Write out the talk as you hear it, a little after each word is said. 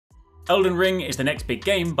Elden Ring is the next big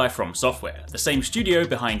game by FromSoftware, the same studio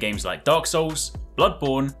behind games like Dark Souls,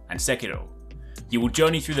 Bloodborne, and Sekiro. You will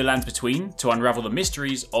journey through the lands between to unravel the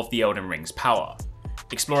mysteries of the Elden Ring's power.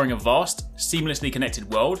 Exploring a vast, seamlessly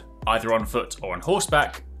connected world, either on foot or on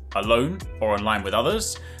horseback, alone or online with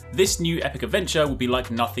others, this new epic adventure will be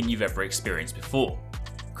like nothing you've ever experienced before.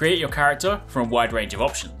 Create your character from a wide range of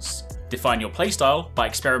options. Define your playstyle by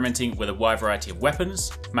experimenting with a wide variety of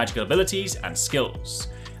weapons, magical abilities, and skills,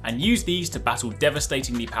 and use these to battle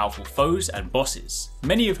devastatingly powerful foes and bosses,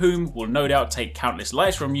 many of whom will no doubt take countless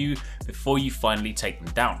lives from you before you finally take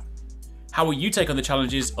them down. How will you take on the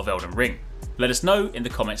challenges of Elden Ring? Let us know in the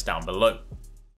comments down below.